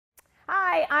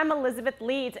Hi, I'm Elizabeth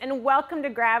Leeds, and welcome to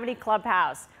Gravity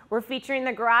Clubhouse. We're featuring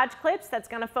the garage clips that's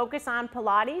going to focus on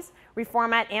Pilates,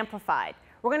 Reformat Amplified.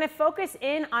 We're going to focus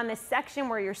in on the section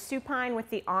where you're supine with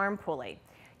the arm pulley.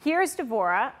 Here's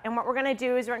Devora, and what we're going to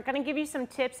do is we're going to give you some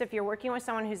tips if you're working with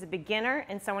someone who's a beginner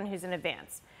and someone who's an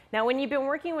advanced. Now, when you've been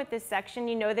working with this section,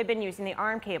 you know they've been using the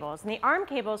arm cables, and the arm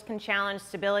cables can challenge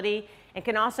stability and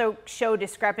can also show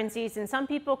discrepancies, and some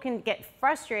people can get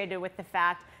frustrated with the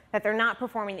fact that they're not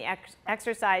performing the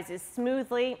exercises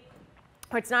smoothly,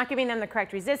 or it's not giving them the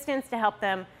correct resistance to help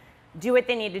them do what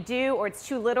they need to do, or it's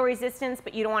too little resistance,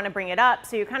 but you don't want to bring it up.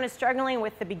 So you're kind of struggling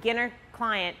with the beginner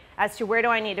client as to where do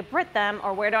I need to put them,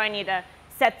 or where do I need to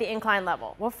set the incline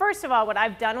level. Well, first of all, what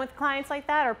I've done with clients like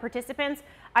that, or participants,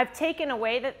 I've taken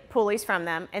away the pulleys from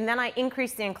them, and then I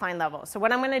increase the incline level. So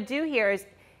what I'm going to do here is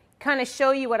kind of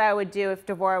show you what I would do if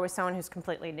Devora was someone who's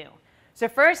completely new. So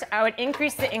first, I would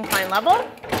increase the incline level,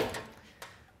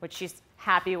 which she's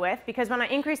happy with, because when I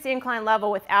increase the incline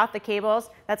level without the cables,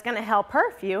 that's going to help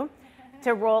her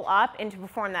to roll up and to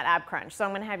perform that ab crunch. So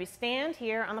I'm going to have you stand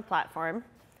here on the platform,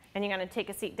 and you're going to take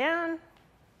a seat down.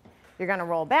 You're going to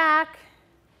roll back.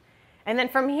 And then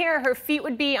from here, her feet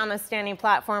would be on the standing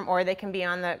platform, or they can be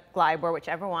on the glide board,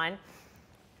 whichever one.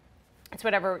 It's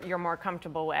whatever you're more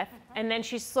comfortable with. And then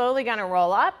she's slowly going to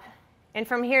roll up. And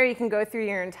from here, you can go through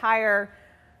your entire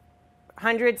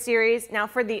 100 series. Now,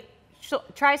 for the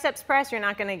triceps press, you're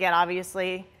not going to get,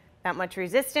 obviously, that much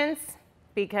resistance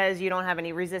because you don't have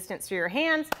any resistance through your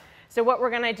hands. So what we're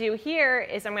going to do here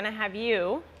is I'm going to have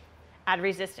you add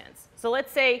resistance. So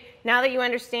let's say now that you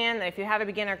understand that if you have a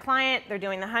beginner client, they're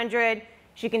doing the 100,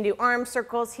 she can do arm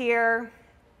circles here,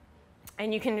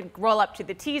 and you can roll up to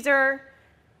the teaser.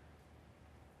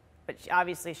 But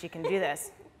obviously, she can do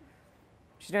this.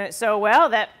 She's doing it so well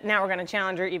that now we're going to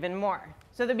challenge her even more.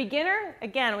 So the beginner,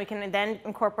 again, we can then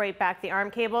incorporate back the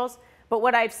arm cables. But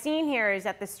what I've seen here is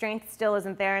that the strength still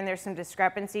isn't there, and there's some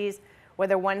discrepancies,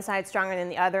 whether one side's stronger than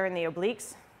the other in the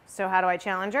obliques. So how do I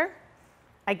challenge her?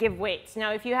 I give weights.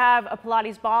 Now, if you have a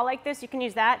Pilates ball like this, you can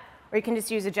use that, or you can just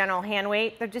use a general hand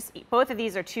weight. They're just, both of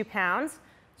these are 2 pounds.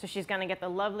 So she's going to get the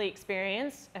lovely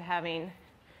experience of having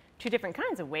 2 different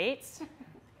kinds of weights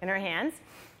in her hands.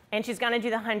 And she's going to do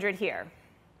the 100 here.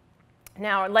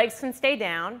 Now, her legs can stay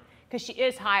down because she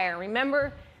is higher.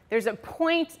 Remember, there's a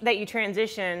point that you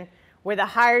transition where the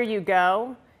higher you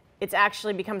go, it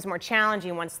actually becomes more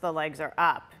challenging once the legs are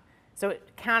up. So it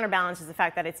counterbalances the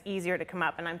fact that it's easier to come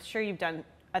up. And I'm sure you've done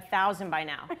 1,000 by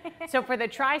now. So for the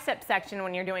tricep section,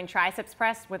 when you're doing triceps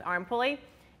press with arm pulley,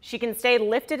 she can stay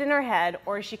lifted in her head,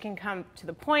 or she can come to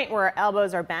the point where her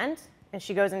elbows are bent, and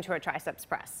she goes into a triceps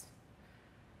press.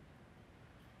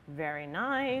 Very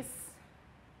nice.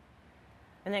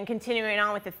 And then continuing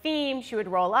on with the theme, she would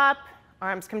roll up,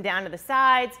 arms come down to the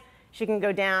sides. She can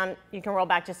go down, you can roll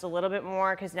back just a little bit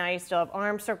more because now you still have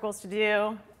arm circles to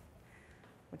do,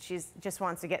 which she just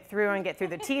wants to get through and get through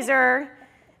the teaser.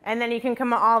 And then you can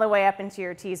come all the way up into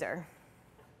your teaser.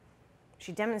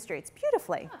 She demonstrates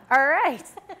beautifully. All right,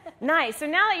 nice. So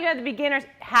now that you have the beginners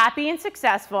happy and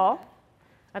successful,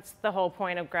 that's the whole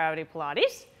point of Gravity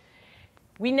Pilates,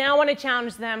 we now want to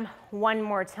challenge them one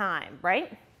more time,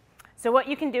 right? So what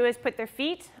you can do is put their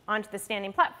feet onto the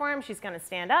standing platform. She's going to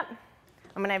stand up.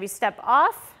 I'm going to have you step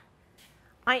off.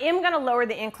 I am going to lower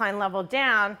the incline level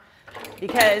down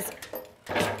because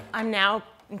I'm now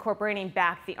incorporating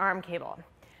back the arm cable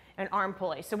and arm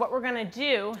pulley. So what we're going to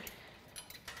do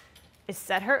is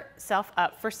set herself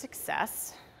up for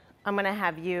success. I'm going to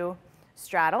have you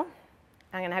straddle.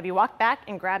 I'm going to have you walk back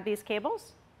and grab these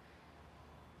cables.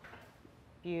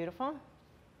 Beautiful.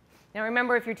 Now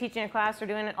remember, if you're teaching a class or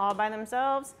doing it all by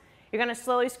themselves, you're going to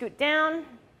slowly scoot down.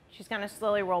 She's going to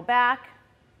slowly roll back.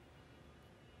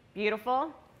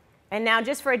 Beautiful. And now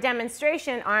just for a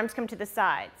demonstration, arms come to the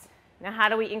sides. Now how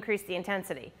do we increase the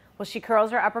intensity? Well, she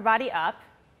curls her upper body up,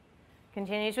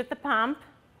 continues with the pump,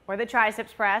 or the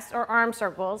triceps press, or arm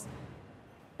circles.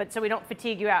 But so we don't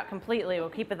fatigue you out completely, we'll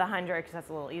keep it the 100 because that's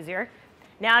a little easier.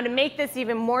 Now to make this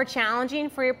even more challenging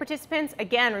for your participants,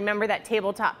 again, remember that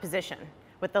tabletop position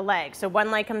with the legs. So one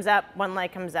leg comes up, one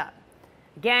leg comes up.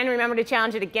 Again, remember to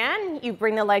challenge it again. You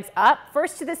bring the legs up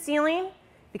first to the ceiling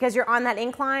because you're on that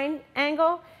incline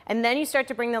angle, and then you start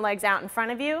to bring the legs out in front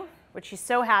of you, which she's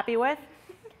so happy with.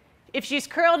 If she's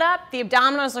curled up, the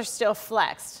abdominals are still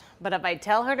flexed. But if I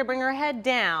tell her to bring her head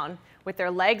down with their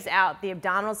legs out, the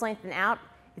abdominals lengthen out,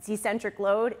 it's eccentric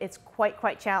load, it's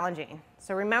quite challenging.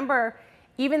 So remember,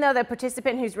 even though the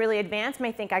participant who's really advanced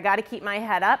may think, I got to keep my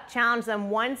head up, challenge them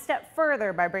one step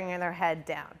further by bringing their head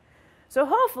down. So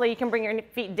hopefully you can bring your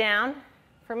feet down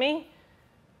for me.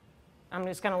 I'm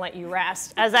just going to let you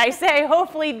rest. As I say,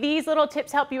 hopefully these little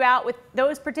tips help you out with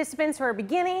those participants who are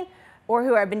beginning or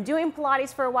who have been doing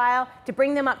Pilates for a while to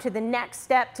bring them up to the next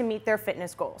step to meet their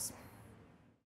fitness goals.